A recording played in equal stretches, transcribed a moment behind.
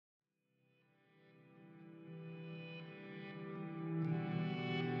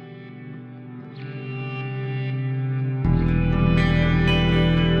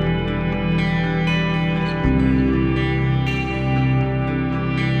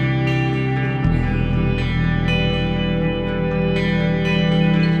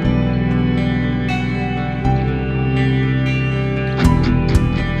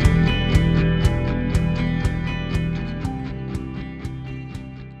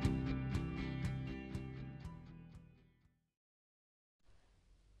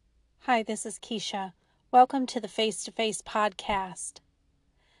Hi, this is Keisha. Welcome to the Face to Face podcast.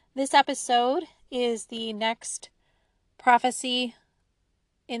 This episode is the next prophecy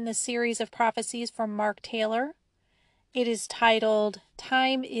in the series of prophecies from Mark Taylor. It is titled,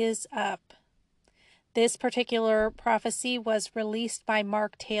 Time is Up. This particular prophecy was released by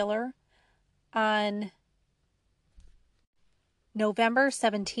Mark Taylor on November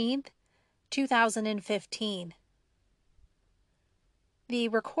 17th, 2015. The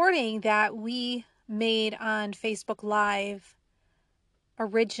recording that we made on Facebook Live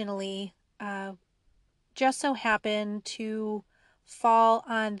originally just so happened to fall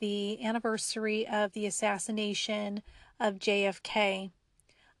on the anniversary of the assassination of JFK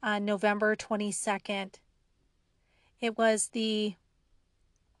on November 22nd. It was the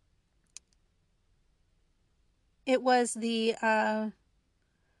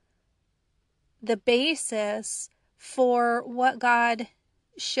basis for what God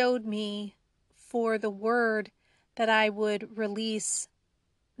showed me for the word that I would release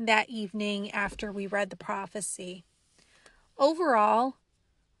that evening after we read the prophecy. Overall,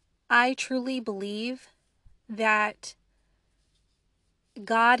 I truly believe that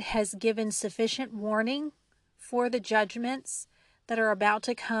God has given sufficient warning for the judgments that are about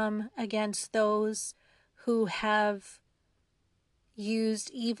to come against those who have used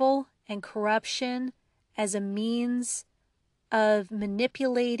evil and corruption as a means of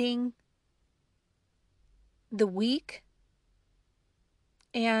manipulating the weak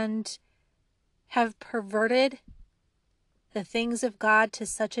and have perverted the things of God to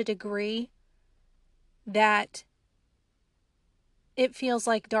such a degree that it feels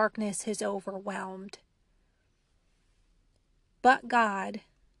like darkness has overwhelmed. But God,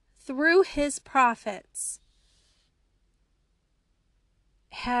 through his prophets,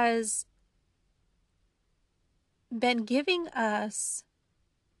 has been giving us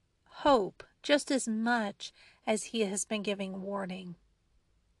hope just as much as he has been giving warning.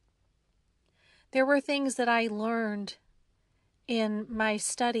 There were things that I learned in my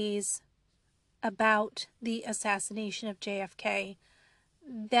studies about the assassination of JFK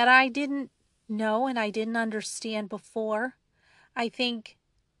that I didn't know and I didn't understand before. I think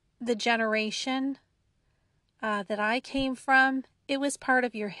the generation that I came from, it was part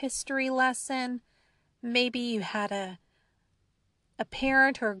of your history lesson. Maybe you had a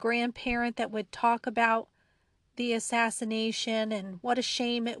parent or a grandparent that would talk about the assassination and what a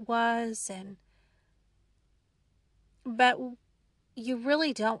shame it was, but you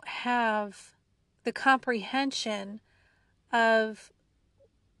really don't have the comprehension of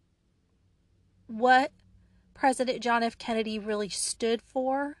what President John F. Kennedy really stood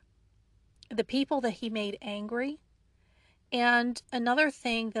for, the people that he made angry. And another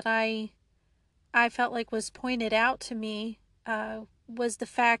thing that I felt like was pointed out to me was the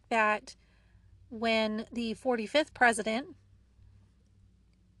fact that when the 45th president,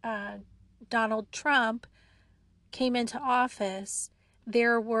 Donald Trump, came into office,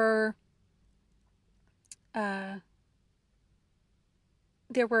 there were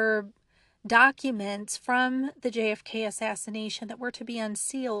documents from the JFK assassination that were to be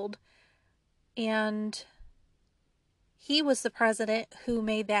unsealed, and he was the president who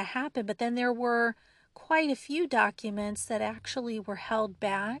made that happen. But then there were quite a few documents that actually were held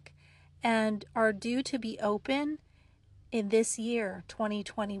back and are due to be open in this year,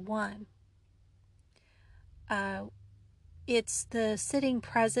 2021. It's the sitting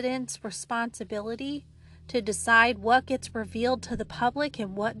president's responsibility to decide what gets revealed to the public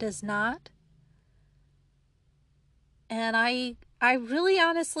and what does not. And I really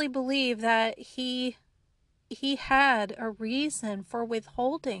honestly believe that he had a reason for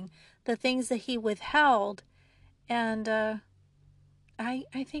withholding the things that he withheld. And I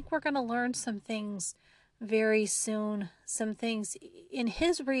think we're going to learn some things very soon. Some things in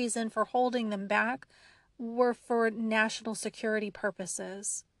his reason for holding them back were for national security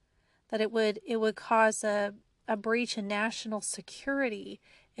purposes. That it would cause a breach in national security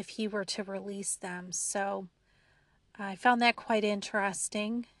if he were to release them. So I found that quite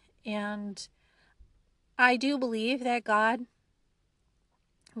interesting. And I do believe that God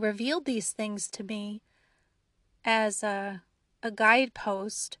revealed these things to me as a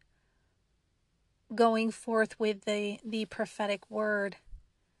guidepost going forth with the prophetic word.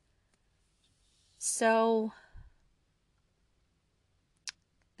 So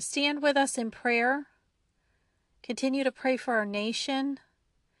stand with us in prayer. Continue to pray for our nation.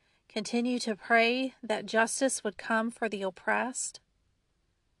 Continue to pray that justice would come for the oppressed.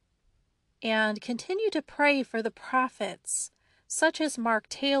 And continue to pray for the prophets, such as Mark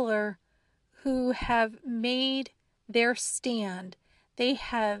Taylor, who have made their stand. They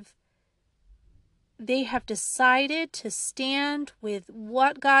have they have decided to stand with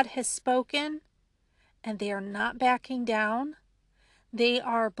what God has spoken, and they are not backing down. They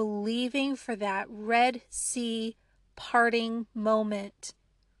are believing for that Red Sea parting moment.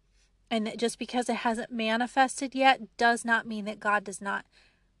 And that just because it hasn't manifested yet does not mean that God does not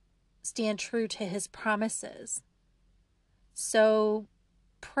stand true to his promises. So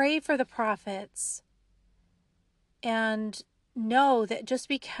pray for the prophets and know that just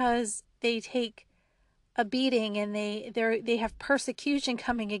because they take a beating and they have persecution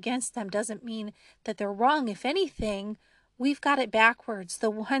coming against them doesn't mean that they're wrong. If anything, we've got it backwards. The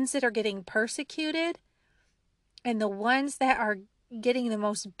ones that are getting persecuted and the ones that are getting the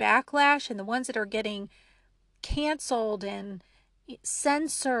most backlash and the ones that are getting canceled and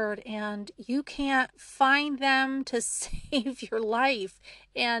censored, and you can't find them to save your life,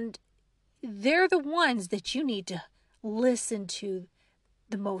 and they're the ones that you need to listen to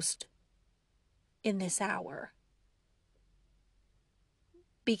the most in this hour.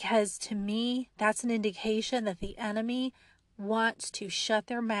 Because to me, that's an indication that the enemy wants to shut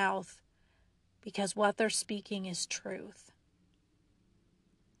their mouth because what they're speaking is truth.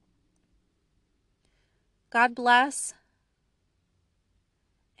 God bless,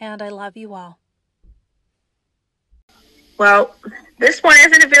 and I love you all. Well, this one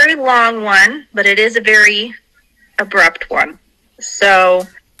isn't a very long one, but it is a very abrupt one. So,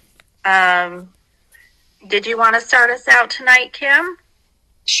 did you want to start us out tonight, Kim?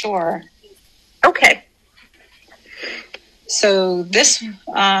 Sure. Okay. So this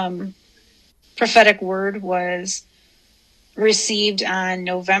prophetic word was received on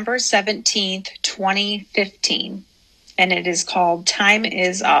November 17th, 2015, and it is called Time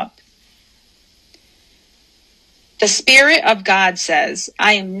is Up. The Spirit of God says,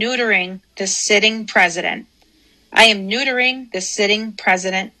 I am neutering the sitting president. I am neutering the sitting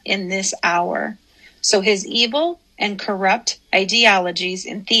president in this hour, so his evil and corrupt ideologies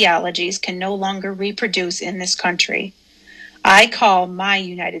and theologies can no longer reproduce in this country. I call my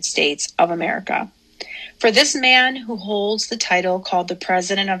United States of America. For this man who holds the title called the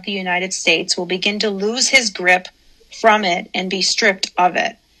President of the United States will begin to lose his grip from it and be stripped of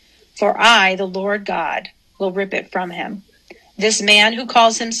it. For I, the Lord God, will rip it from him. This man who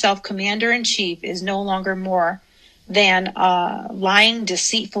calls himself Commander-in-Chief is no longer more than a lying,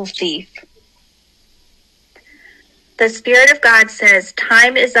 deceitful thief. The Spirit of God says,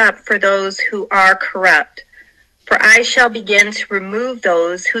 time is up for those who are corrupt. For I shall begin to remove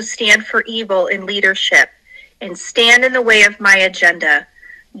those who stand for evil in leadership and stand in the way of my agenda.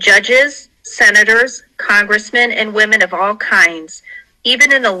 Judges, senators, congressmen, and women of all kinds,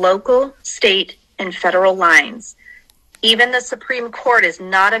 even in the local, state, and federal lines. Even the Supreme Court is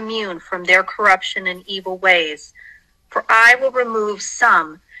not immune from their corruption and evil ways. For I will remove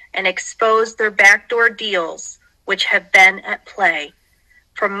some and expose their backdoor deals which have been at play.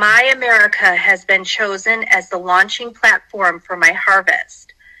 For my America has been chosen as the launching platform for my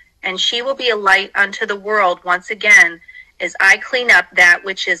harvest, and she will be a light unto the world once again as I clean up that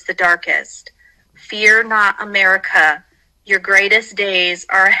which is the darkest. Fear not, America, your greatest days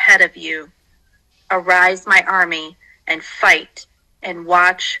are ahead of you. Arise, my army, and fight, and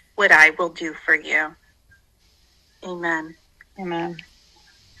watch what I will do for you. Amen. Amen.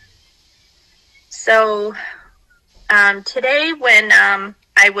 So today when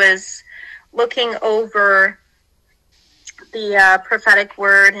I was looking over the prophetic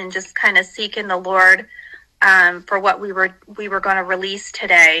word and just kind of seeking the Lord for what we were going to release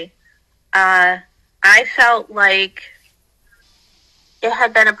today, I felt like it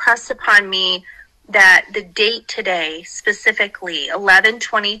had been impressed upon me that the date today, specifically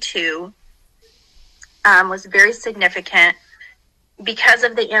 11/22, was very significant because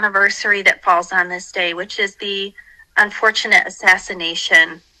of the anniversary that falls on this day, which is the unfortunate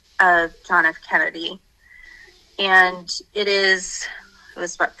assassination of John F. Kennedy. And it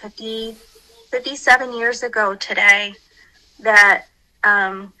was what, 57 years ago today that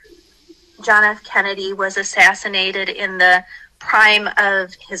John F. Kennedy was assassinated in the prime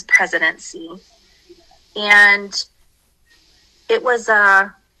of his presidency. And it was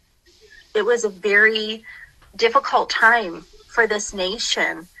a very difficult time for this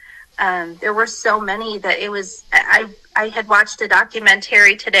nation. There were so many that it was, I had watched a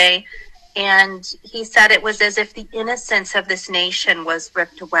documentary today, and he said it was as if the innocence of this nation was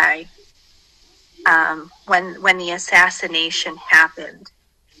ripped away when the assassination happened.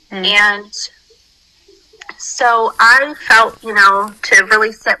 And so I felt, to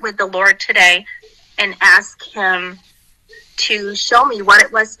really sit with the Lord today and ask him to show me what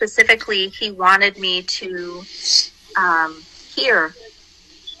it was specifically he wanted me to hear.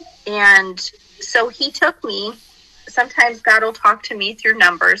 And so he took me. Sometimes God will talk to me through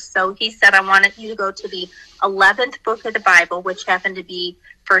numbers. So he said, I wanted you to go to the 11th book of the Bible, which happened to be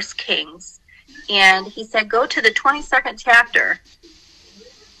First Kings. And he said, go to the 22nd chapter.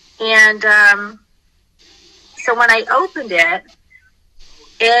 And so when I opened it,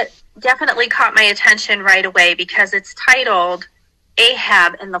 it definitely caught my attention right away because it's titled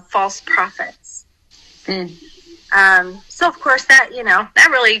Ahab and the False Prophets. So of course that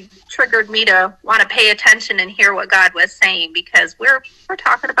really triggered me to want to pay attention and hear what God was saying, because we're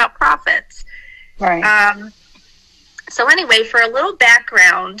talking about prophets. Right. So anyway, for a little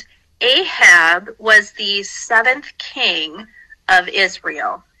background, Ahab was the 7th king of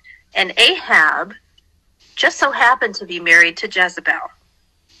Israel. And Ahab just so happened to be married to Jezebel.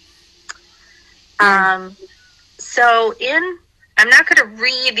 So I'm not going to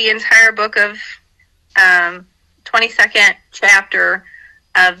read the entire book of 22nd chapter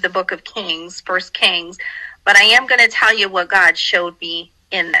of the book of Kings, First Kings, but I am going to tell you what God showed me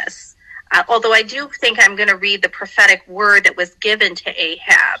in this. Although I do think I'm going to read the prophetic word that was given to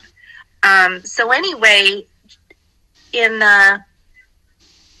Ahab. So anyway, in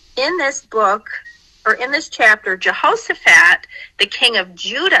this book, or in this chapter, Jehoshaphat, the king of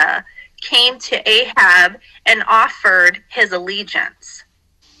Judah, came to Ahab and offered his allegiance.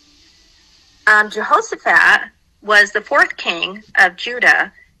 Jehoshaphat was the 4th king of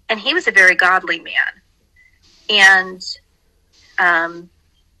Judah, and he was a very godly man. And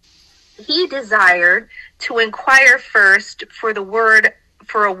he desired to inquire first for the word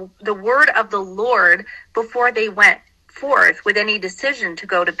of the Lord before they went forth with any decision to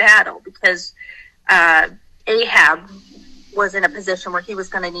go to battle, because Ahab was in a position where he was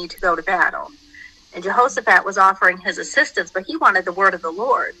going to need to go to battle. And Jehoshaphat was offering his assistance, but he wanted the word of the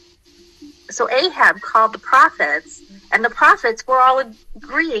Lord. So Ahab called the prophets, and the prophets were all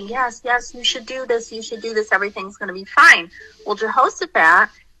agreeing, yes, you should do this, everything's going to be fine. Well, Jehoshaphat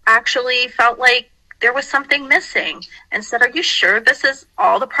actually felt like there was something missing and said, are you sure this is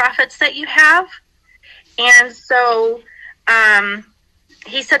all the prophets that you have? And so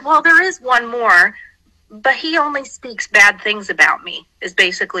he said, well, there is one more, but he only speaks bad things about me, is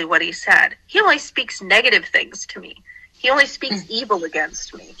basically what he said. He only speaks negative things to me. He only speaks evil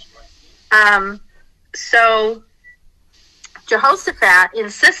against me. So Jehoshaphat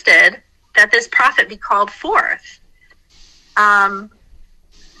insisted that this prophet be called forth. And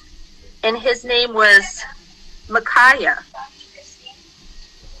his name was Micaiah.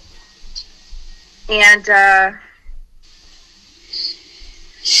 And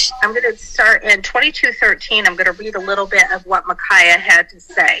I'm going to start in 22:13. I'm going to read a little bit of what Micaiah had to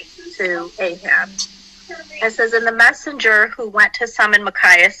say to Ahab. It says, and the messenger who went to summon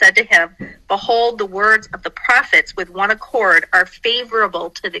Micaiah said to him, behold, the words of the prophets with one accord are favorable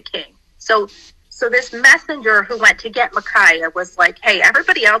to the king. So this messenger who went to get Micaiah was like, hey,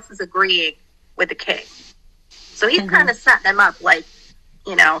 everybody else is agreeing with the king. So he's kind of setting him up like,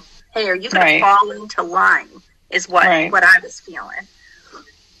 hey, are you going to fall into line is what I was feeling.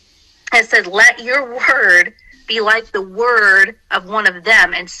 It said, let your word be like the word of one of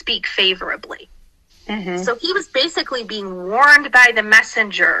them and speak favorably. So he was basically being warned by the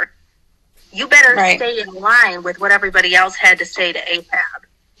messenger, you better stay in line with what everybody else had to say to Ahab.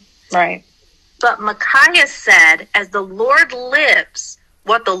 Right. But Micaiah said, as the Lord lives,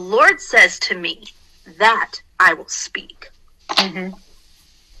 what the Lord says to me, that I will speak.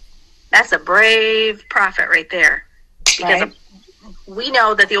 That's a brave prophet right there. Because we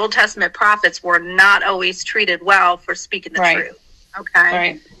know that the Old Testament prophets were not always treated well for speaking the truth. Okay?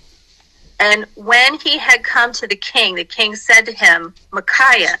 Right. And when he had come to the king said to him,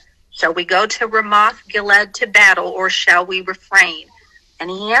 Micaiah, shall we go to Ramoth Gilead to battle, or shall we refrain? And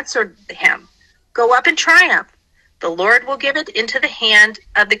he answered him, go up in triumph. The Lord will give it into the hand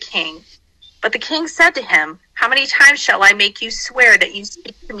of the king. But the king said to him, how many times shall I make you swear that you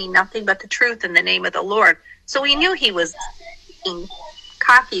speak to me nothing but the truth in the name of the Lord? So he knew he was being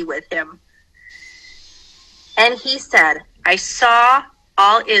cocky with him. And he said, I saw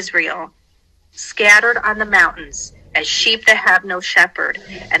all Israel scattered on the mountains as sheep that have no shepherd.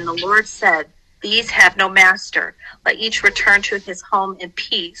 And the Lord said, these have no master. Let each return to his home in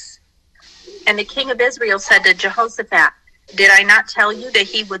peace. And the king of Israel said to Jehoshaphat, did I not tell you that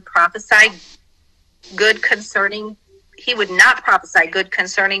he would not prophesy good concerning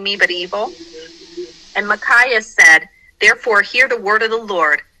me, but evil? And Micaiah said, therefore hear the word of the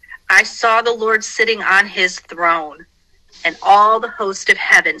Lord. I saw the Lord sitting on his throne, and all the host of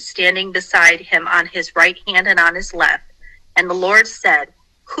heaven standing beside him on his right hand and on his left. And the Lord said,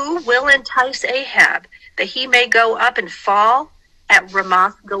 who will entice Ahab, that he may go up and fall at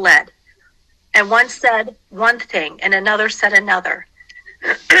Ramoth Gilead? And one said one thing, and another said another.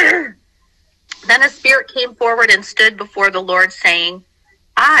 Then a spirit came forward and stood before the Lord, saying,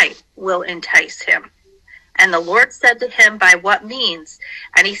 I will entice him. And the Lord said to him, by what means?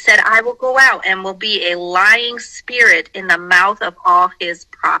 And he said, I will go out and will be a lying spirit in the mouth of all his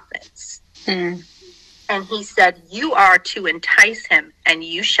prophets. Mm. And he said, you are to entice him, and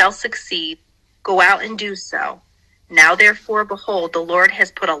you shall succeed. Go out and do so. Now therefore, behold, the Lord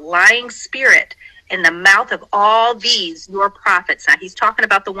has put a lying spirit in the mouth of all these your prophets. Now he's talking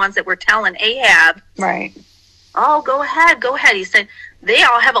about the ones that were telling Ahab, Right. oh, go ahead, go ahead. He said, they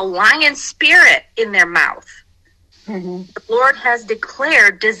all have a lying spirit in their mouth. Mm-hmm. The Lord has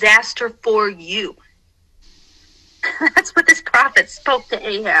declared disaster for you. That's what this prophet spoke to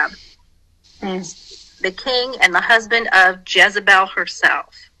Ahab, the king and the husband of Jezebel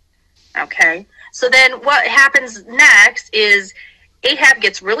herself. Okay, so then what happens next is Ahab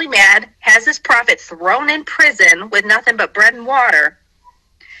gets really mad, has this prophet thrown in prison with nothing but bread and water,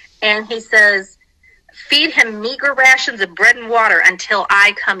 and he says, feed him meager rations of bread and water until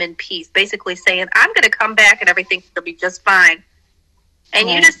I come in peace. Basically saying, I'm going to come back and everything will be just fine. And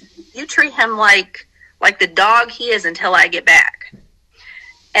Right. you treat him like the dog he is until I get back.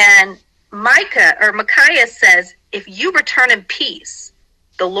 And Micaiah says, if you return in peace,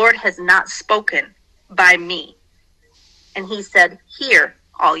 the Lord has not spoken by me. And he said, hear,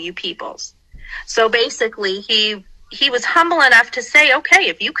 all you peoples. So basically, he was humble enough to say, okay,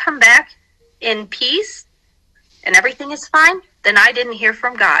 if you come back in peace and everything is fine, then I didn't hear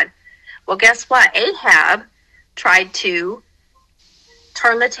from God. Well, guess what? Ahab tried to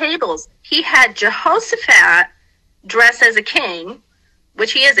turn the tables. He had Jehoshaphat dress as a king,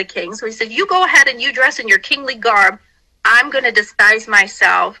 which he is a king. So he said, you go ahead and you dress in your kingly garb. I'm going to disguise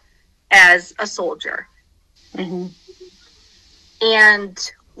myself as a soldier. Mm-hmm.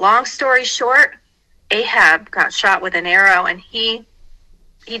 And long story short, Ahab got shot with an arrow and he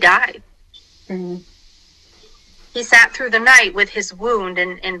died. Mm-hmm. He sat through the night with his wound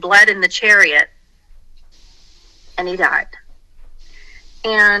and bled in the chariot, and he died.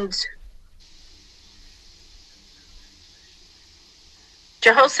 And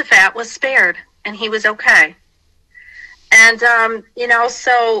Jehoshaphat was spared, and he was okay. And,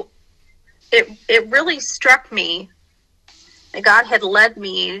 so it really struck me that God had led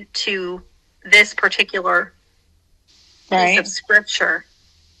me to this particular piece of scripture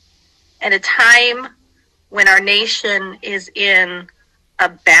at a time when our nation is in a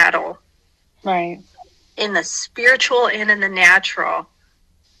battle, Right. in the spiritual and in the natural,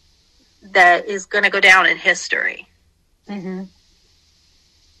 that is going to go down in history. Mm-hmm.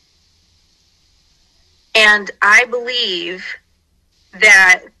 And I believe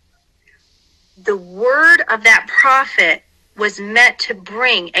that the word of that prophet was meant to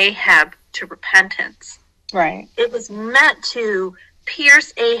bring Ahab to repentance. Right. It was meant to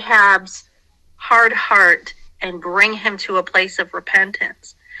pierce Ahab's hard heart and bring him to a place of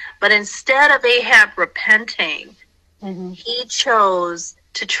repentance. But instead of Ahab repenting, Mm-hmm. he chose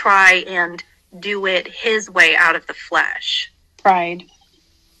to try and do it his way out of the flesh. Pride.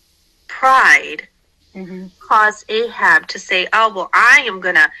 Pride Mm-hmm. caused Ahab to say, oh, well, I'm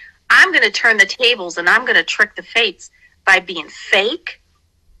gonna turn the tables and I'm gonna trick the fates by being fake,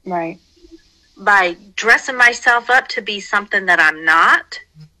 Right. by dressing myself up to be something that I'm not.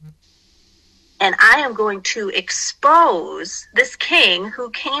 And I am going to expose this king who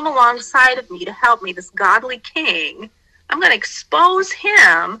came alongside of me to help me, this godly king. I'm going to expose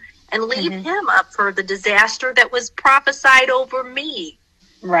him and leave Mm-hmm. him up for the disaster that was prophesied over me.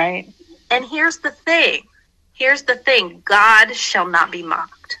 Right. And here's the thing. God shall not be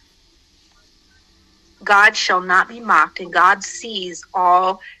mocked. God shall not be mocked, and God sees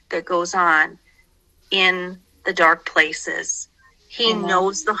all that goes on in the dark places. He Amen.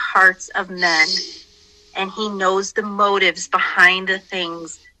 knows the hearts of men, and he knows the motives behind the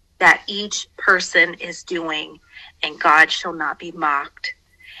things that each person is doing, and God shall not be mocked.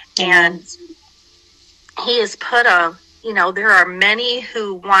 Amen. And he has put there are many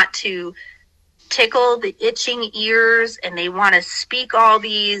who want to tickle the itching ears, and they want to speak all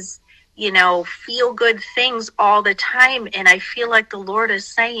these, feel good things all the time. And I feel like the Lord is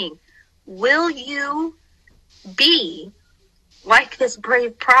saying, will you be like this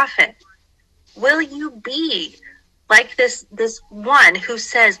brave prophet? Will you be like this one who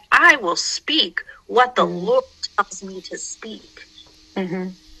says, I will speak what the Lord tells me to speak?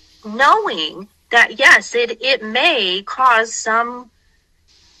 Mm-hmm. Knowing that, yes, it may cause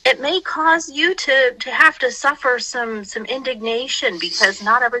you to have to suffer some indignation, because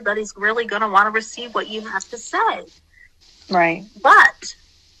not everybody's really going to want to receive what you have to say. Right. But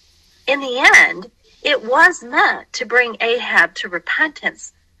in the end, it was meant to bring Ahab to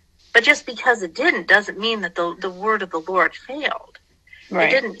repentance. But just because it didn't doesn't mean that the word of the Lord failed.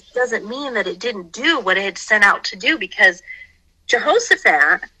 Right. It doesn't mean that it didn't do what it had sent out to do, because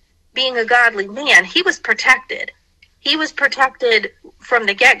Jehoshaphat, being a godly man, he was protected. He was protected from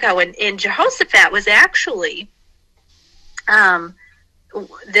the get-go. And Jehoshaphat was actually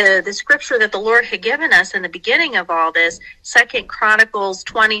the scripture that the Lord had given us in the beginning of all this, 2 Chronicles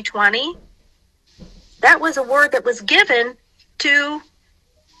 20:20. That was a word that was given to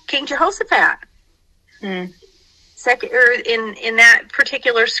King Jehoshaphat. In that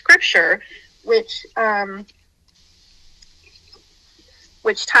particular scripture, which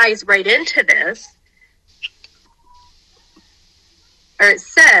ties right into this, or it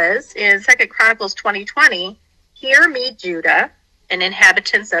says in 2 Chronicles 20:20, "Hear me, Judah, and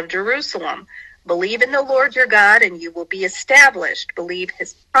inhabitants of Jerusalem. Believe in the Lord your God, and you will be established. Believe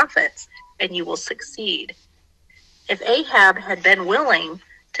his prophets, and you will succeed." If Ahab had been willing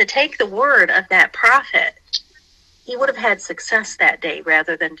to take the word of that prophet, he would have had success that day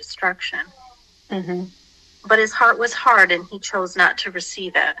rather than destruction. Mm-hmm. But his heart was hard, and he chose not to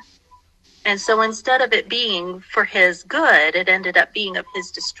receive it. And so instead of it being for his good, it ended up being of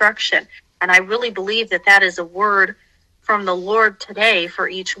his destruction. And I really believe that that is a word from the Lord today for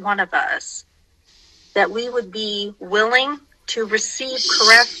each one of us, that we would be willing to receive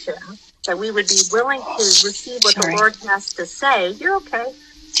correction, that we would be willing to receive what the Lord has to say. You're okay.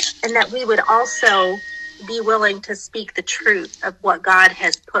 And that we would also be willing to speak the truth of what God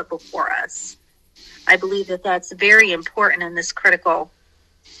has put before us. I believe that that's very important in this critical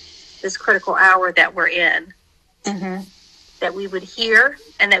hour that we're in. Mm-hmm. That we would hear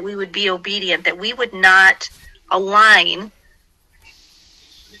and that we would be obedient, that we would not align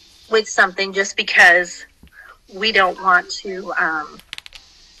with something just because we don't want to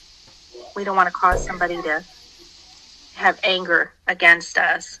cause somebody to have anger against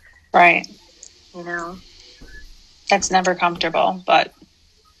us. Right. You know, that's never comfortable, but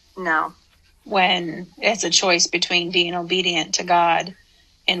no, when it's a choice between being obedient to God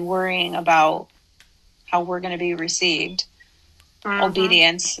and worrying about how we're going to be received,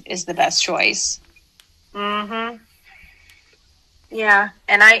 obedience is the best choice. Mm-hmm. Yeah,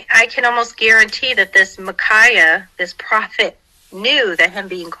 and I can almost guarantee that this Micaiah, this prophet, knew that him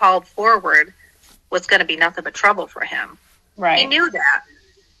being called forward was going to be nothing but trouble for him. Right. He knew that.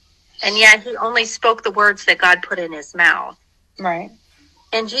 And yet he only spoke the words that God put in his mouth. Right.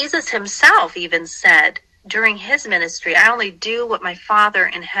 And Jesus himself even said during his ministry, "I only do what my Father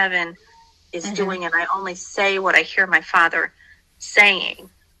in heaven is doing, and I only say what I hear my Father saying."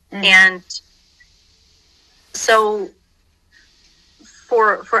 And so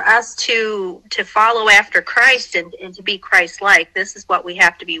for us to follow after Christ and to be Christ-like, this is what we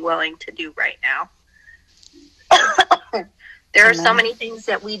have to be willing to do right now. There are so many things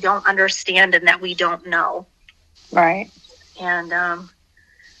that we don't understand and that we don't know. Right. And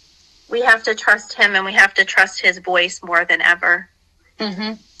we have to trust him, and we have to trust his voice more than ever.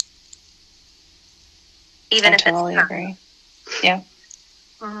 Mm-hmm. Even I if totally it's agree. Yeah.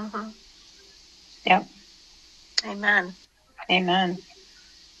 Mm-hmm. Yep. Amen. Amen.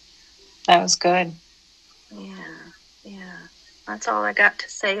 That was good. Yeah. That's all I got to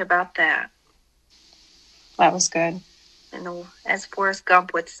say about that. That was good. And as Forrest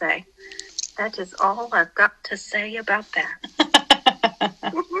Gump would say, that is all I've got to say about that.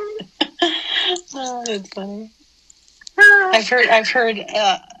 Oh, that's funny. I've heard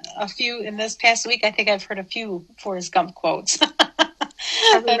a few in this past week. I think I've heard a few Forrest Gump quotes.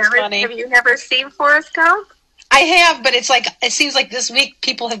 Funny. Have you never seen Forrest Gump? I have, but it seems like this week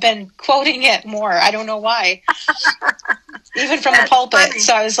people have been quoting it more. I don't know why. Even from the pulpit. Funny.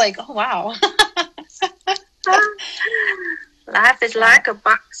 So I was like, oh, wow. Life is like a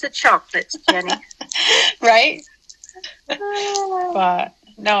box of chocolates, Jenny. Right? But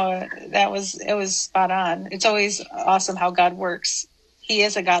no, it was spot on. It's always awesome how God works. He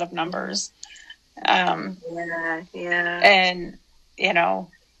is a God of numbers. Yeah. And,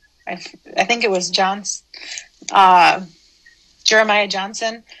 I think it was Jeremiah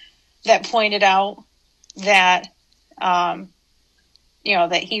Johnson that pointed out that,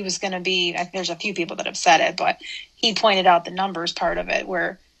 that he was going to be, there's a few people that have said it, but he pointed out the numbers part of it,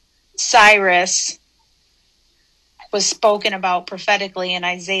 where Cyrus was spoken about prophetically in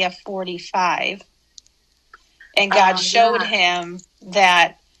Isaiah 45. And God showed him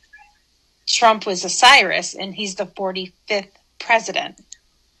that Trump was a Cyrus and he's the 45th president.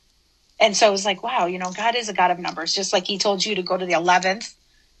 And so it was like, wow, God is a God of numbers, just like he told you to go to the 11th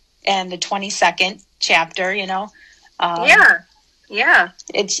and the 22nd chapter, Yeah. Yeah.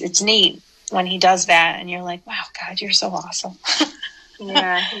 It's neat when he does that, and you're like, wow, God, you're so awesome.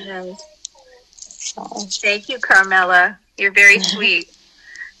 Yeah, he knows. So. Thank you, Carmela. You're very sweet.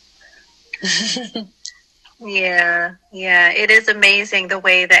 Yeah, it is amazing the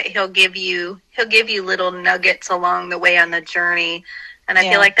way that he'll give you little nuggets along the way on the journey. And I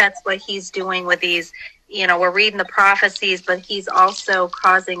feel like that's what he's doing with these, we're reading the prophecies, but he's also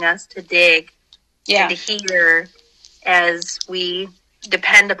causing us to dig and to hear as we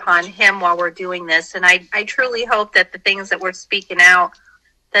depend upon him while we're doing this. And I truly hope that the things that we're speaking out,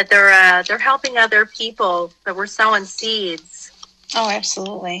 that they're helping other people, that we're sowing seeds. Oh,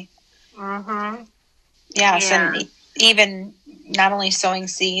 absolutely. Mm-hmm. Yes, yeah. And even not only sowing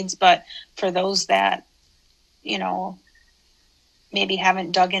seeds, but for those that, maybe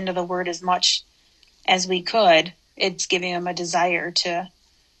haven't dug into the word as much as we could, it's giving them a desire to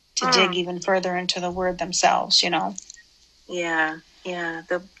dig even further into the word themselves, Yeah.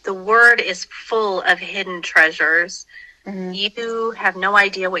 The word is full of hidden treasures. Mm-hmm. You have no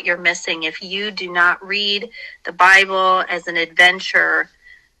idea what you're missing if you do not read the Bible as an adventure.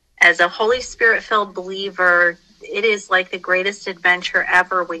 As a Holy Spirit-filled believer, it is like the greatest adventure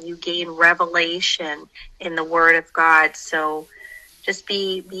ever when you gain revelation in the Word of God. So just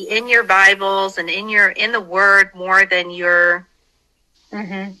be in your Bibles and in the Word more than your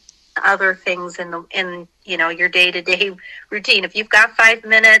other things in your day-to-day routine. If you've got 5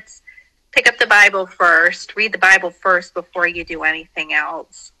 minutes, pick up the Bible first. Read the Bible first before you do anything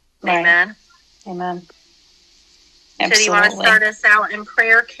else. Right. Amen. Amen. Absolutely. So do you want to start us out in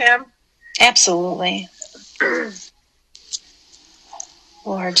prayer, Kim? Absolutely.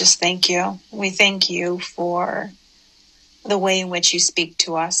 Lord, just thank you. We thank you for the way in which you speak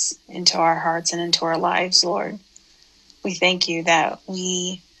to us, into our hearts and into our lives, Lord. We thank you that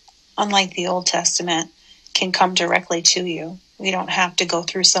we, unlike the Old Testament, can come directly to you. We don't have to go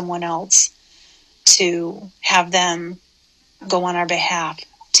through someone else to have them go on our behalf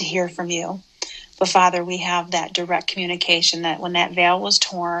to hear from you. But Father, we have that direct communication that when that veil was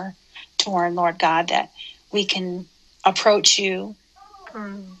torn, Lord God, that we can approach you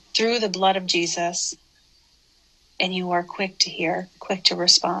through the blood of Jesus, and you are quick to hear, quick to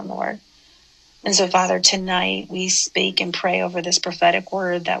respond, Lord. And so, Father, tonight we speak and pray over this prophetic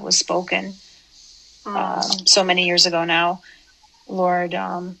word that was spoken so many years ago now, Lord,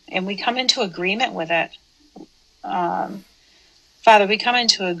 and we come into agreement with it. Father, we come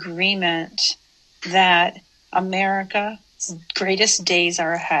into agreement that America's greatest days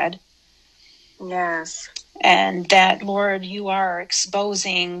are ahead. Yes. And that, Lord, you are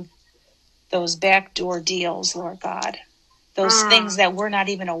exposing those backdoor deals, Lord God, those things that we're not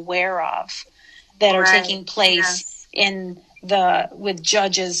even aware of that are taking place with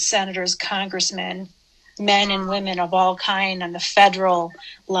judges, senators, congressmen, men and women of all kind on the federal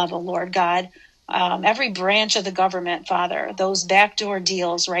level, Lord God. Every branch of the government, Father, those backdoor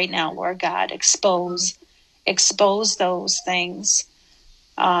deals right now, Lord God, expose those things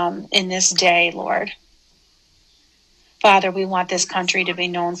in this day, Lord. Father, we want this country to be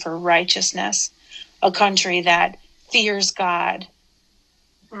known for righteousness, a country that fears God,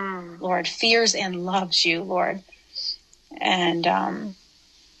 Lord, fears and loves you, Lord. And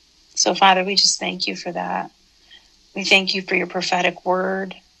so, Father, we just thank you for that. We thank you for your prophetic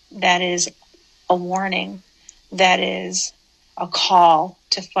word that is a warning, that is a call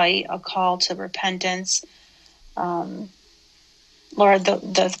to fight, a call to repentance. Lord,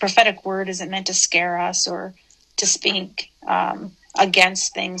 the prophetic word isn't meant to scare us or to speak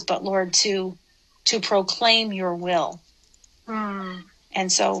against things, but Lord, to proclaim your will.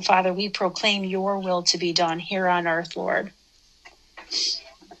 And so, Father, we proclaim your will to be done here on earth, Lord.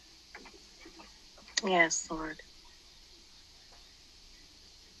 Yes, Lord.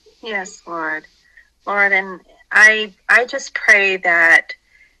 Yes, Lord. Lord, and I just pray that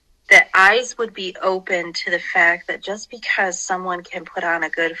eyes would be open to the fact that just because someone can put on a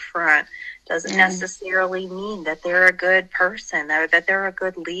good front doesn't necessarily mean that they're a good person or that they're a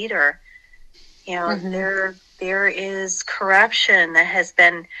good leader. There is corruption that has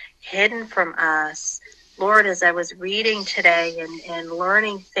been hidden from us. Lord, as I was reading today and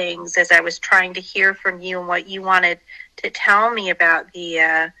learning things, as I was trying to hear from you and what you wanted to tell me about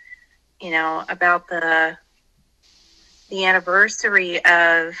the anniversary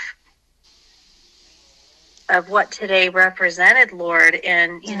of what today represented, Lord.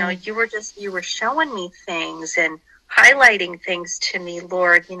 And, you were showing me things and highlighting things to me,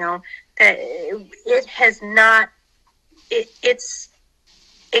 Lord, that it has not,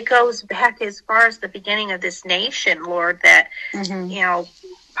 it goes back as far as the beginning of this nation, Lord, that,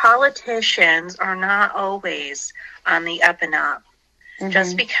 politicians are not always on the up and up.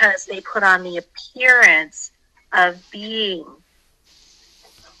 just because they put on the appearance of being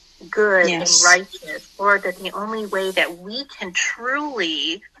good and righteous, Lord, that the only way that we can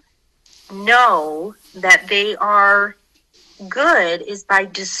truly know that they are good is by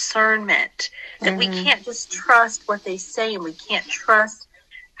discernment. That we can't just trust what they say, and we can't trust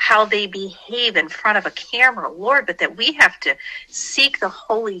how they behave in front of a camera, Lord, but that we have to seek the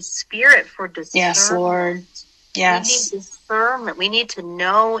Holy Spirit for discernment. Yes, Lord. Yes. We need discernment. We need to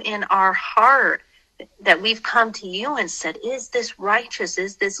know in our heart that we've come to you and said, is this righteous?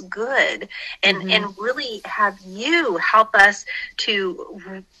 Is this good? And really have you help us to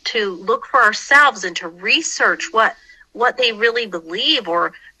look for ourselves and to research what they really believe,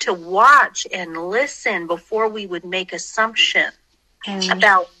 or to watch and listen before we would make assumptions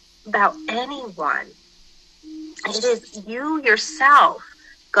about anyone. It is you yourself,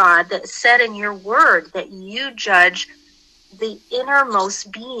 God, that said in your word that you judge the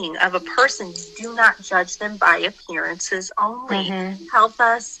innermost being of a person. You do not judge them by appearances only. Help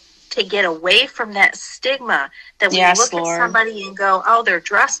us to get away from that stigma that we look at somebody and go, oh, they're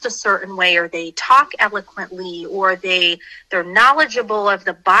dressed a certain way, or they talk eloquently, or they're knowledgeable of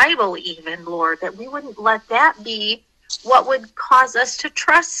the Bible even, Lord, that we wouldn't let that be what would cause us to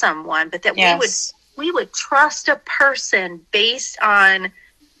trust someone, but that we would trust a person based on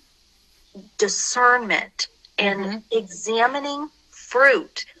discernment and examining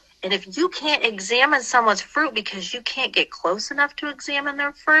fruit. And if you can't examine someone's fruit because you can't get close enough to examine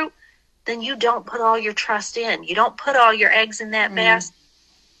their fruit, then you don't put all your trust in. You don't put all your eggs in that basket.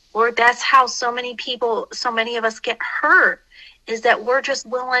 Lord, that's how so many of us get hurt, is that we're just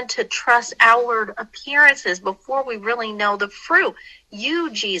willing to trust outward appearances before we really know the fruit.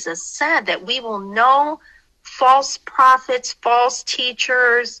 You, Jesus, said that we will know false prophets, false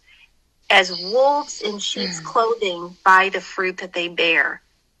teachers, as wolves in sheep's clothing by the fruit that they bear.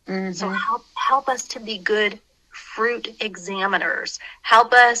 So help us to be good fruit examiners.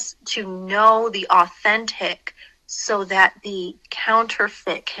 Help us to know the authentic so that the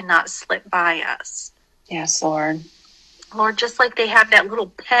counterfeit cannot slip by us. Yes, Lord. Lord, just like they have that little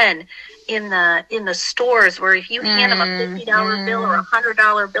pen in the stores where if you hand them a $50 bill or a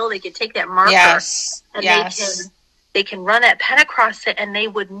 $100 bill, they can take that marker and they can run that pen across it, and they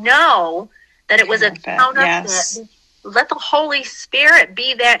would know that it was a counterfeit. Let the Holy Spirit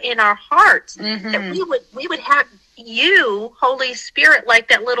be that in our hearts, that we would have you, Holy Spirit, like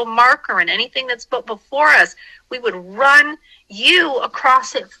that little marker, and anything that's put before us, we would run you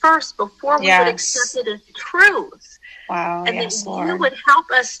across it first before we would accept it as truth. Wow, and yes, that Lord. you would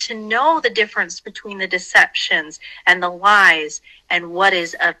help us to know the difference between the deceptions and the lies and what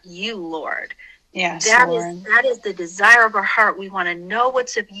is of you, Lord. Yes, Lord. That is the desire of our heart. We want to know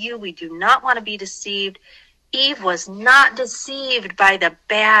what's of you. We do not want to be deceived. Eve was not deceived by the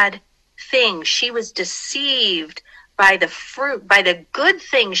bad things. She was deceived by the fruit, by the good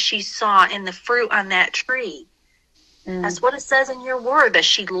things she saw in the fruit on that tree. That's what it says in your word, that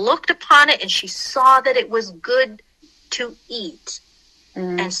she looked upon it and she saw that it was good to eat.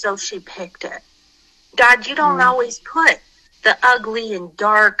 And so she picked it. God, you don't always put the ugly and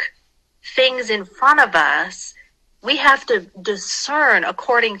dark things in front of us. We have to discern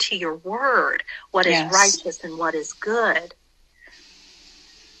according to your word what is righteous and what is good.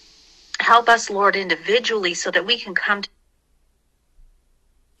 Help us, Lord, individually so that we can come to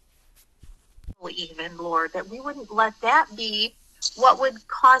even, Lord, that we wouldn't let that be what would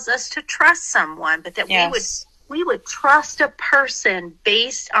cause us to trust someone, but that we would trust a person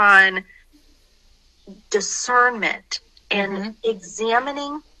based on discernment and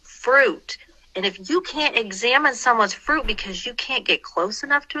examining fruit. And if you can't examine someone's fruit because you can't get close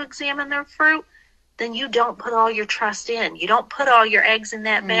enough to examine their fruit, then you don't put all your trust in. You don't put all your eggs in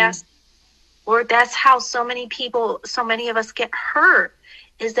that basket. Lord, that's how so many of us get hurt,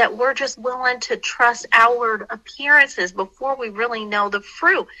 is that we're just willing to trust outward appearances before we really know the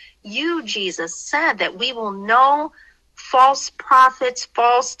fruit. You, Jesus, said that we will know false prophets,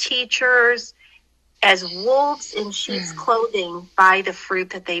 false teachers, as wolves in sheep's clothing by the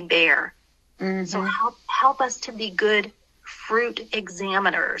fruit that they bear. So help us to be good fruit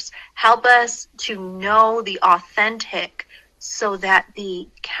examiners. Help us to know the authentic so that the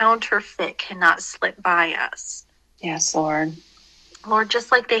counterfeit cannot slip by us. Yes, Lord. Lord,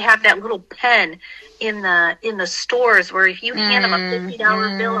 just like they have that little pen in the stores where if you hand them a $50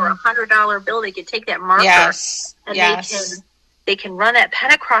 bill or a $100 bill, they can take that marker and they can run that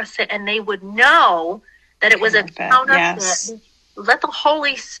pen across it, and they would know that it was a counterfeit. Let the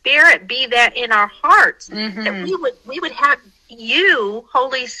Holy Spirit be that in our hearts, that we would have you,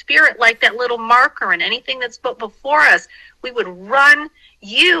 Holy Spirit, like that little marker, and anything that's put before us, we would run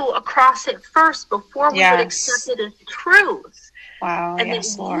you across it first before we would accept it as truth. Wow, and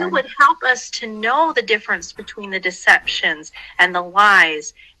yes, that Lord. you would help us to know the difference between the deceptions and the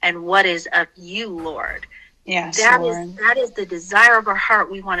lies and what is of you, Lord. Yes, Lord. That is the desire of our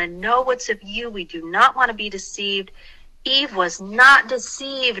heart. We want to know what's of you. We do not want to be deceived. Eve was not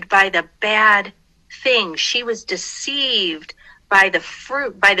deceived by the bad things. She was deceived by the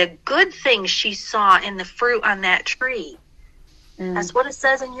fruit, by the good things she saw in the fruit on that tree. That's what it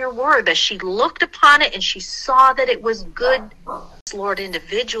says in your word, that she looked upon it and she saw that it was good, Lord,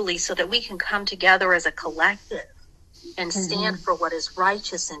 individually, so that we can come together as a collective and stand for what is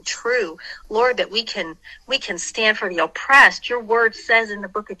righteous and true. Lord, that we can stand for the oppressed. Your word says in the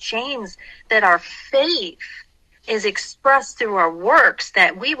book of James that our faith is expressed through our works,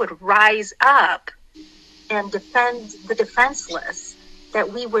 that we would rise up and defend the defenseless,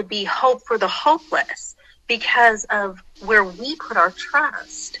 that we would be hope for the hopeless because of where we put our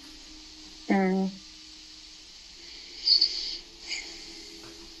trust. Thank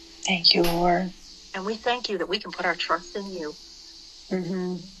you, Lord. And we thank you that we can put our trust in you.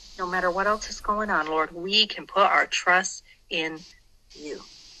 No matter what else is going on, Lord, we can put our trust in you.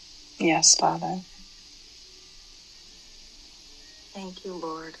 Yes, Father. Thank you,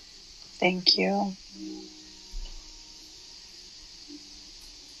 Lord. Thank you.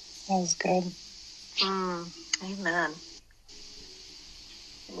 That was good. Amen.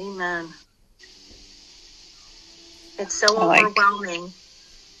 Amen. It's so overwhelming.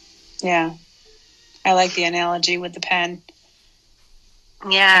 Yeah. I like the analogy with the pen.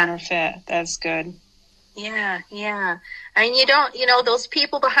 Yeah. Counterfeit. That's good. Yeah. And those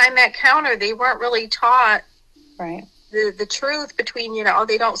people behind that counter, they weren't really taught right. the truth between,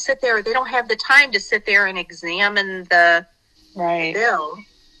 they don't sit there, they don't have the time to sit there and examine the bill.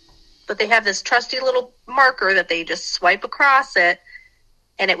 But they have this trusty little marker that they just swipe across it,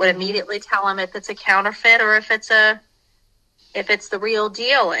 and it would immediately tell them if it's a counterfeit or if it's the real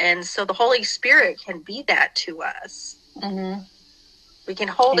deal. And so the Holy Spirit can be that to us. We can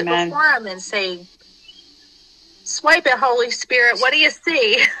hold it before him and say, swipe it, Holy Spirit. What do you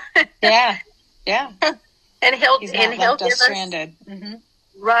see? Yeah. And he'll left give us stranded.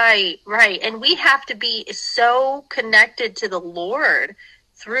 Right. And we have to be so connected to the Lord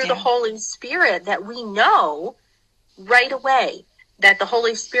through the Holy Spirit that we know right away that the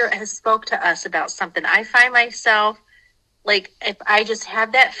Holy Spirit has spoke to us about something. I find myself, like, if I just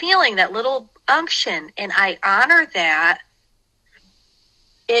have that feeling, that little unction, and I honor that,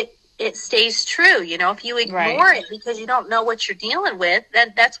 it stays true. If you ignore it because you don't know what you're dealing with,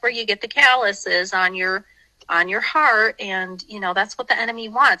 then that's where you get the calluses on your heart. And, that's what the enemy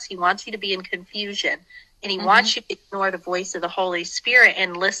wants. He wants you to be in confusion, and he wants you to ignore the voice of the Holy Spirit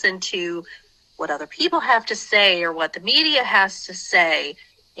and listen to what other people have to say or what the media has to say.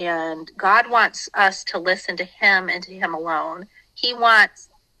 And God wants us to listen to him and to him alone. He wants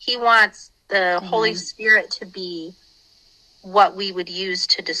the Holy Spirit to be what we would use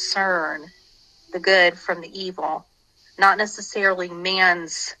to discern the good from the evil, not necessarily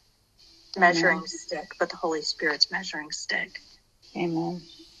man's measuring stick, but the Holy Spirit's measuring stick. Amen.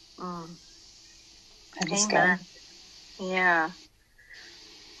 That is Amen. good. Yeah.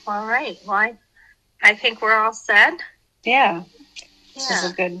 All right. Well, I think we're all set. Yeah. This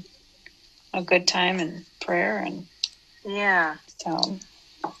is a good time in prayer, and so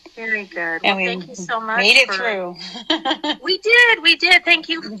very good. And well, thank you so much. Made it through. We did. Thank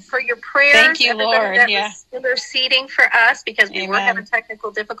you for your prayers. Thank you, everybody Lord. that was interceding for us because we were having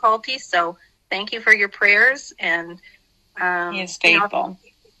technical difficulties. So thank you for your prayers. And He is faithful.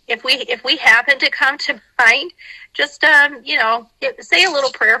 If we happen to come to mind, just say a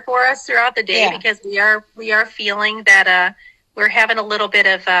little prayer for us throughout the day, because we are feeling that we're having a little bit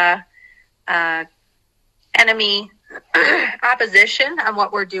of enemy opposition on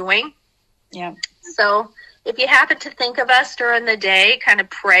what we're doing. Yeah. So if you happen to think of us during the day, kind of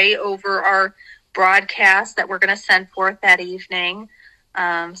pray over our broadcast that we're going to send forth that evening.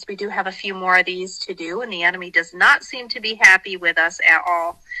 So we do have a few more of these to do, and the enemy does not seem to be happy with us at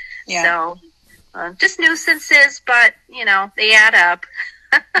all. Yeah. So just nuisances, but they add up.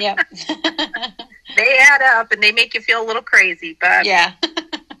 Yep. They add up and they make you feel a little crazy, but yeah.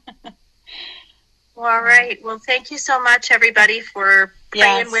 Well, all right. Well, thank you so much, everybody, for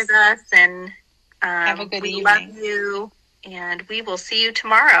praying with us, and have a good evening. Love you, and we will see you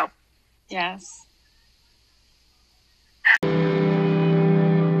tomorrow. Yes.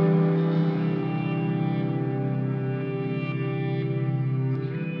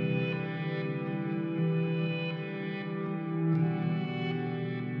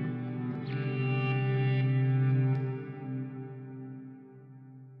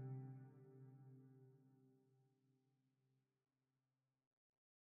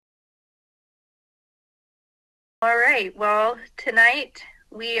 All right. Well, tonight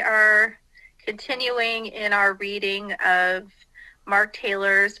we are continuing in our reading of Mark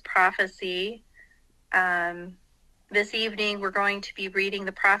Taylor's prophecy. This evening we're going to be reading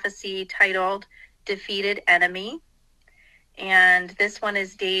the prophecy titled Defeated Enemy. And this one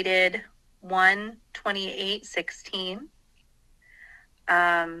is dated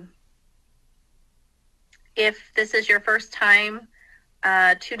 1/28/16. If this is your first time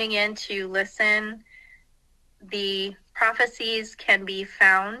tuning in to listen, the prophecies can be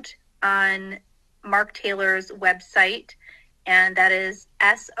found on Mark Taylor's website, and that is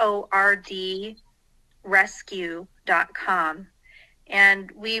sordrescue.com.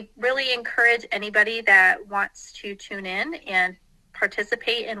 And we really encourage anybody that wants to tune in and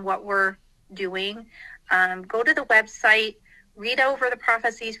participate in what we're doing. Go to the website, read over the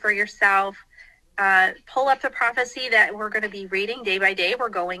prophecies for yourself, pull up the prophecy that we're going to be reading day by day. We're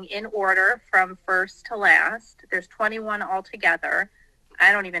going in order from first to last. There's 21 altogether.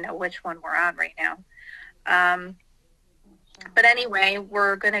 I don't even know which one we're on right now. But anyway,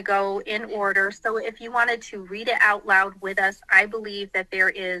 we're going to go in order. So if you wanted to read it out loud with us, I believe that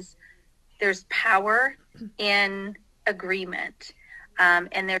there's power in agreement.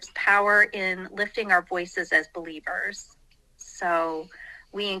 And there's power in lifting our voices as believers. So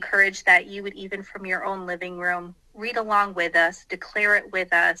we encourage that you would, even from your own living room, read along with us, declare it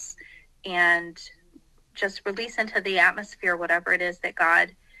with us, and just release into the atmosphere whatever it is that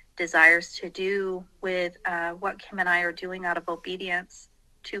God desires to do with what Kim and I are doing out of obedience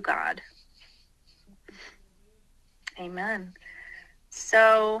to God. Amen.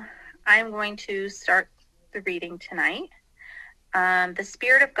 So I'm going to start the reading tonight. The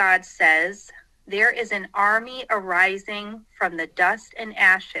Spirit of God says, "There is an army arising from the dust and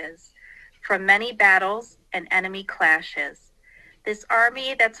ashes, from many battles and enemy clashes. This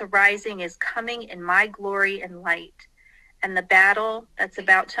army that's arising is coming in my glory and light, and the battle that's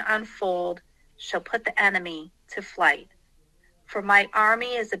about to unfold shall put the enemy to flight. For my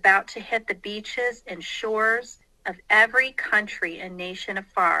army is about to hit the beaches and shores of every country and nation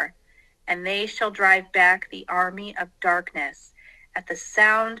afar, and they shall drive back the army of darkness at the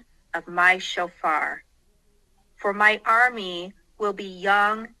sound of my shofar. For my army will be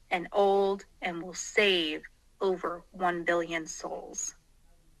young and old and will save over 1 billion souls."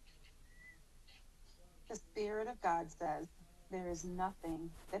 The Spirit of God says, there is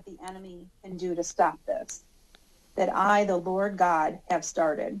nothing that the enemy can do to stop this, that I, the Lord God, have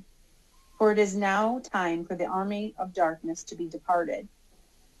started. For it is now time for the army of darkness to be departed.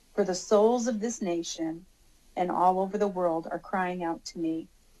 For the souls of this nation and all over the world are crying out to me,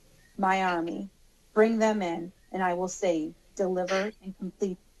 "My army, bring them in, and I will save, deliver, and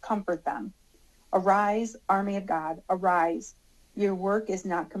comfort them. Arise, army of God, arise. Your work is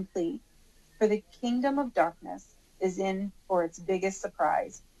not complete, for the kingdom of darkness is in for its biggest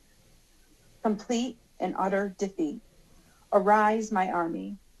surprise, complete and utter defeat. Arise, my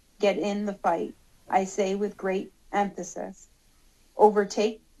army, get in the fight, I say with great emphasis.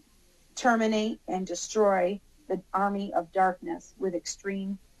 Overtake, terminate, and destroy the army of darkness with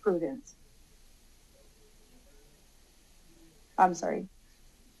extreme prudence." I'm sorry.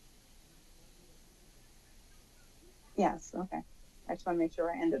 Yes, okay. I just want to make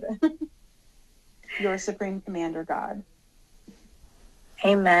sure I ended it. Your supreme commander, God.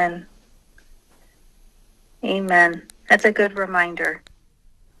 Amen. Amen. That's a good reminder.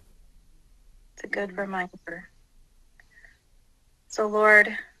 It's a good reminder. So,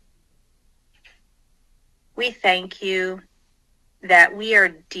 Lord, we thank you that we are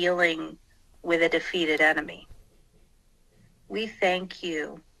dealing with a defeated enemy. We thank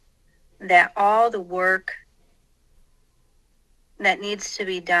you that all the work that needs to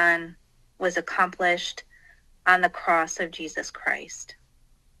be done was accomplished on the cross of Jesus Christ.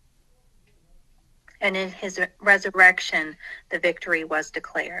 And in his resurrection, the victory was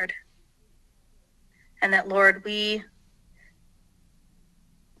declared. And that, Lord, we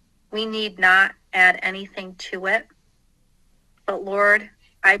need not add anything to it. But Lord,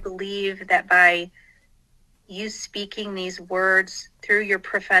 I believe that by you speaking these words through your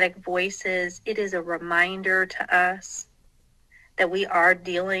prophetic voices, it is a reminder to us that we are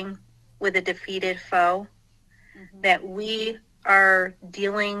dealing with a defeated foe, that we are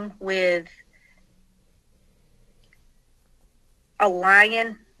dealing with a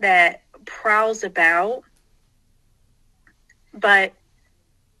lion that prowls about, but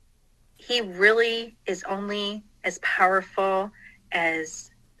he really is only as powerful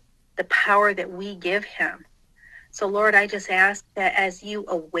as the power that we give him. So, Lord, I just ask that as you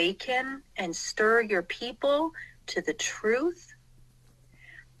awaken and stir your people to the truth,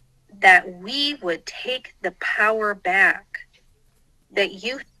 that we would take the power back that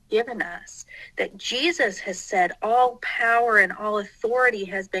you've given us, that Jesus has said, all power and all authority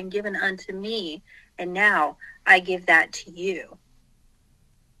has been given unto me, and now I give that to you.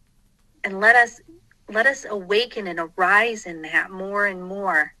 And let us awaken and arise in that more and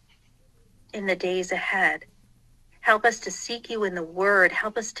more in the days ahead. Help us to seek you in the Word.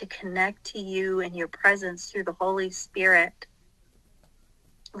 Help us to connect to you and your presence through the Holy Spirit.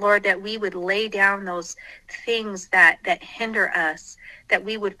 Lord, that we would lay down those things that hinder us, that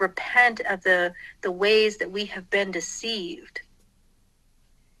we would repent of the ways that we have been deceived,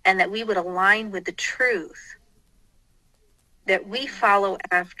 and that we would align with the truth, that we follow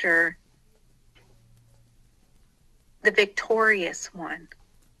after the victorious one,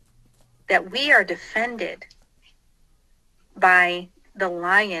 that we are defended by the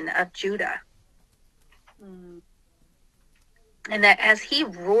Lion of Judah. And that as he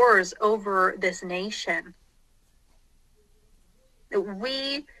roars over this nation, that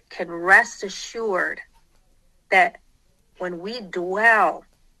we can rest assured that when we dwell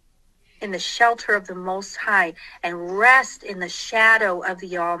in the shelter of the Most High and rest in the shadow of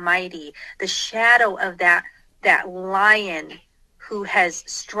the Almighty, the shadow of that Lion who has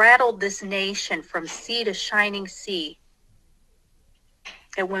straddled this nation from sea to shining sea,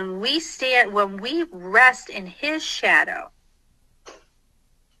 and when we rest in his shadow,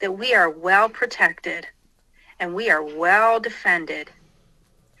 that we are well protected and we are well defended,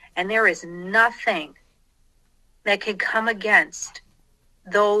 and there is nothing that can come against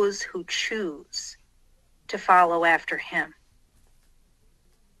those who choose to follow after him.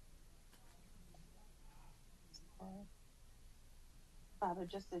 Father,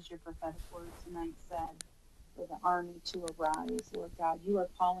 just as your prophetic word tonight said, for the army to arise, Lord God, you are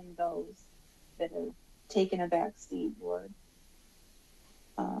calling those that have taken a back seat, Lord.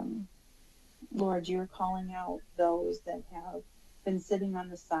 Lord, you're calling out those that have been sitting on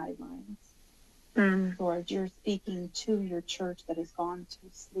the sidelines. Lord, you're speaking to your church that has gone to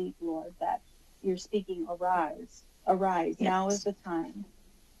sleep, Lord, that you're speaking, arise, arise, yes. Now is the time.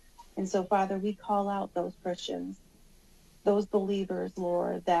 And so, Father, we call out those Christians, those believers,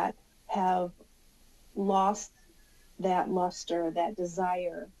 Lord, that have lost that luster, that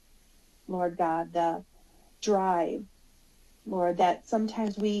desire, Lord God, the drive, Lord, that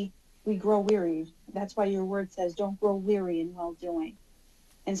sometimes we grow weary. That's why your word says, don't grow weary in well-doing.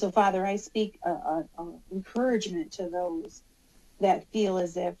 And so, Father, I speak encouragement to those that feel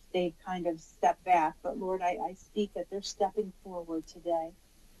as if they kind of step back. But, Lord, I speak that they're stepping forward today,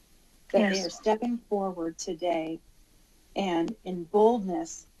 that They are stepping forward today, and in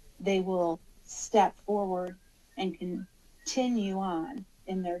boldness, they will step forward and continue on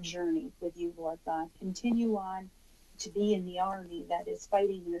in their journey with you, Lord God. Continue on to be in the army that is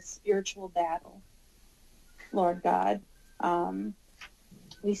fighting in a spiritual battle, Lord God.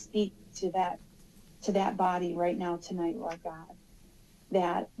 We speak to that body right now tonight, Lord God,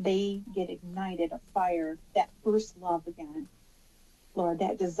 that they get ignited, a fire, that first love again, Lord,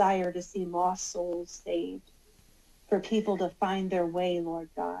 that desire to see lost souls saved, for people to find their way, Lord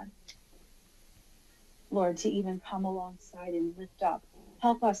God. Lord, to even come alongside and lift up.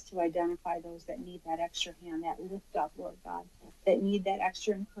 Help us to identify those that need that extra hand, that lift up, Lord God, that need that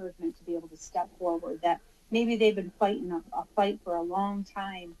extra encouragement to be able to step forward, that maybe they've been fighting a fight for a long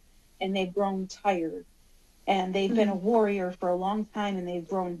time and they've grown tired, and they've been a warrior for a long time and they've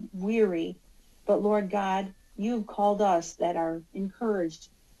grown weary. But Lord God, you've called us that are encouraged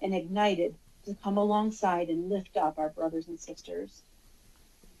and ignited to come alongside and lift up our brothers and sisters.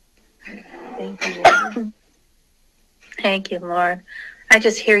 Thank you, Lord. Thank you, Lord. I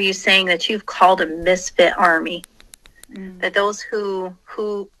just hear you saying that you've called a misfit army. That those who,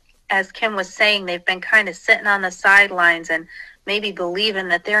 as Kim was saying, they've been kind of sitting on the sidelines and maybe believing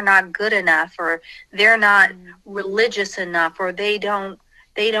that they're not good enough, or they're not religious enough, or they don't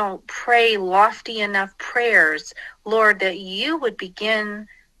pray lofty enough prayers. Lord, that you would begin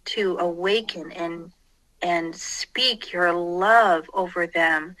to awaken and speak your love over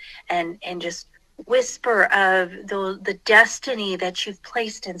them, and just whisper of the destiny that you've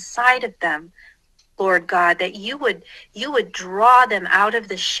placed inside of them, Lord God, that you would draw them out of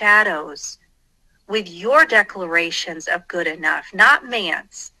the shadows with your declarations of good enough, not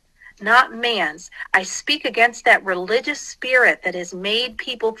man's. I speak against that religious spirit that has made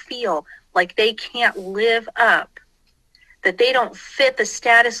people feel like they can't live up, that they don't fit the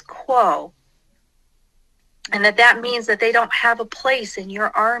status quo, and that means that they don't have a place in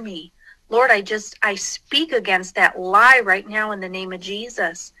your army. Lord, I speak against that lie right now in the name of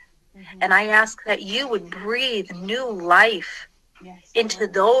Jesus. And I ask that you would breathe new life Yes, into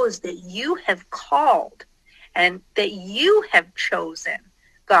Lord. those that you have called and that you have chosen,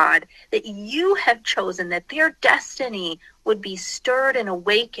 God, that you have chosen, that their destiny would be stirred and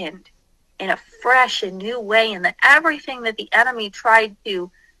awakened in a fresh and new way, and that everything that the enemy tried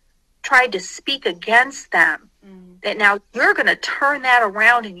to speak against them, that now you're going to turn that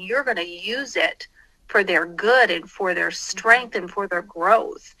around and you're going to use it for their good and for their strength and for their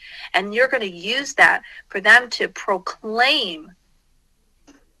growth. And you're going to use that for them to proclaim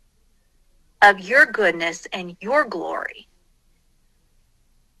of your goodness and your glory.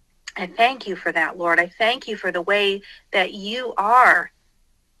 I thank you for that, Lord. I thank you for the way that you are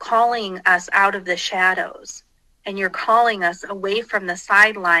calling us out of the shadows, and you're calling us away from the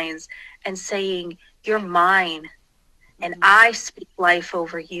sidelines and saying, you're mine, and I speak life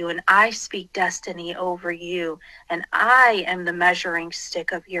over you, and I speak destiny over you, and I am the measuring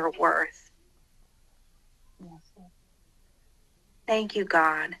stick of your worth. Yes, Lord. Thank you,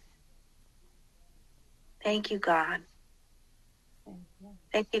 God. Thank you, God. Thank you.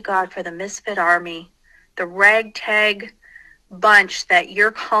 Thank you, God, for the misfit army, the ragtag bunch that you're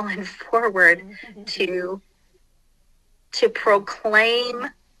calling forward to proclaim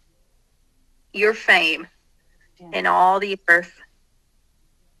your fame in all the earth.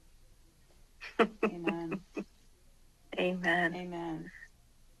 Amen. Amen. Amen.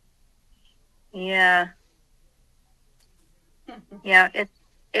 Yeah. Yeah,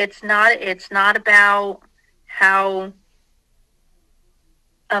 it's not about how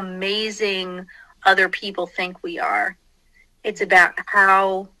amazing other people think we are. It's about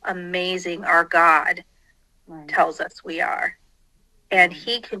how amazing our God tells us we are. And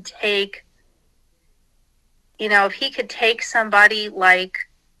he can take, if he could take somebody like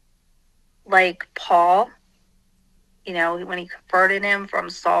Paul, when he converted him from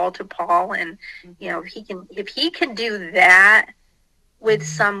Saul to Paul, and if he can do that with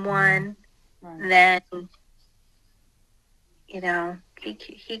someone, then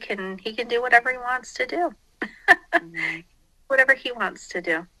he can do whatever he wants to do. Whatever he wants to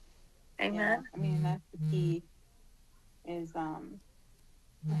do. Amen. Yeah, I mean, that's the key is I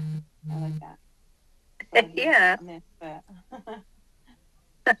like that. Yeah.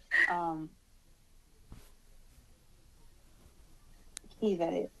 Key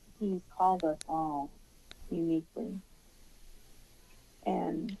that he's called us all uniquely.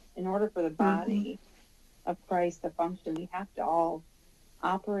 And in order for the body of Christ to function, we have to all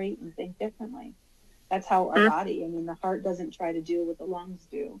operate and think differently. That's how our body, the heart doesn't try to do what the lungs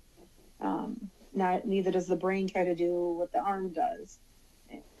do. Neither does the brain try to do what the arm does.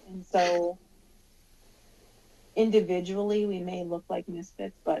 And so individually we may look like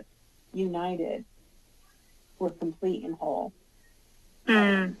misfits, but united, we're complete and whole.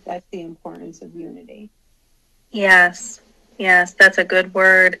 That's the importance of unity. Yes, that's a good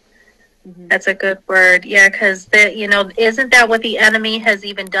word. That's a good word. Yeah, because isn't that what the enemy has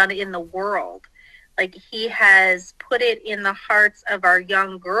even done in the world? Like, he has put it in the hearts of our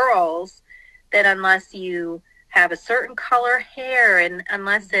young girls that unless you have a certain color hair, and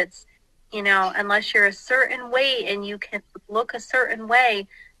unless it's, unless you're a certain weight and you can look a certain way,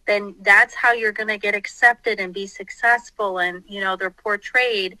 then that's how you're going to get accepted and be successful. And, they're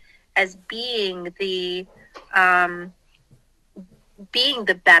portrayed as being the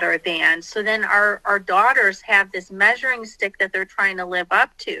better than. So then our daughters have this measuring stick that they're trying to live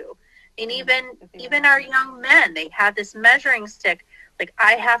up to. And even our young men, they have this measuring stick. Like,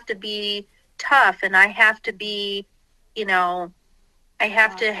 I have to be tough, and I have to be, I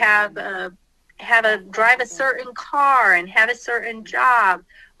have to drive a certain car and have a certain job,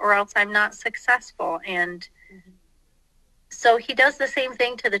 or else I'm not successful. And so he does the same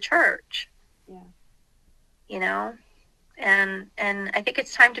thing to the church. And I think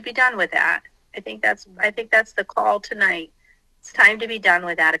it's time to be done with that. I think that's the call tonight. It's time to be done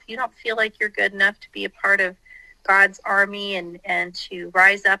with that. If you don't feel like you're good enough to be a part of God's army and to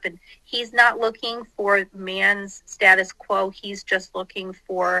rise up, and he's not looking for man's status quo. He's just looking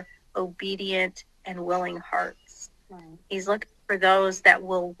for obedient and willing hearts. He's looking for those that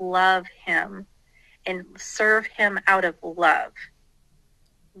will love him and serve him out of love.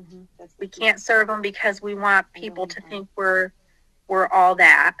 We can't serve him because we want people to think we're all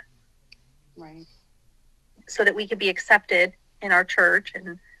that. Right. So that we can be accepted in our church,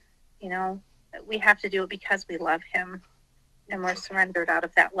 and we have to do it because we love him and we're surrendered out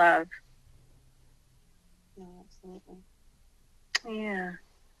of that love. Yeah, absolutely. Yeah.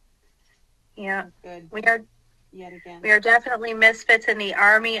 Yeah. Good. We are yet again. We are definitely misfits in the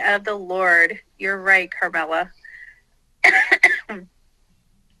army of the Lord. You're right, Carmela.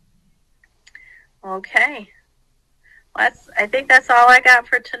 Okay. I think that's all I got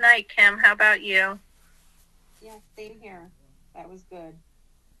for tonight, Kim. How about you? Yeah, same here. That was good.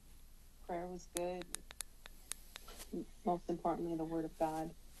 Prayer was good. Most importantly, the Word of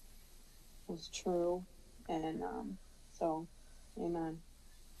God was true. And so, amen.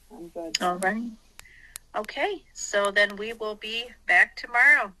 I'm good. All right. Okay, so then we will be back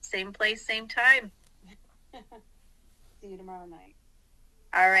tomorrow. Same place, same time. See you tomorrow night.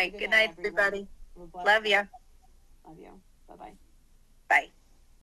 All right. Good night, everybody. Love ya. Love you. Bye-bye.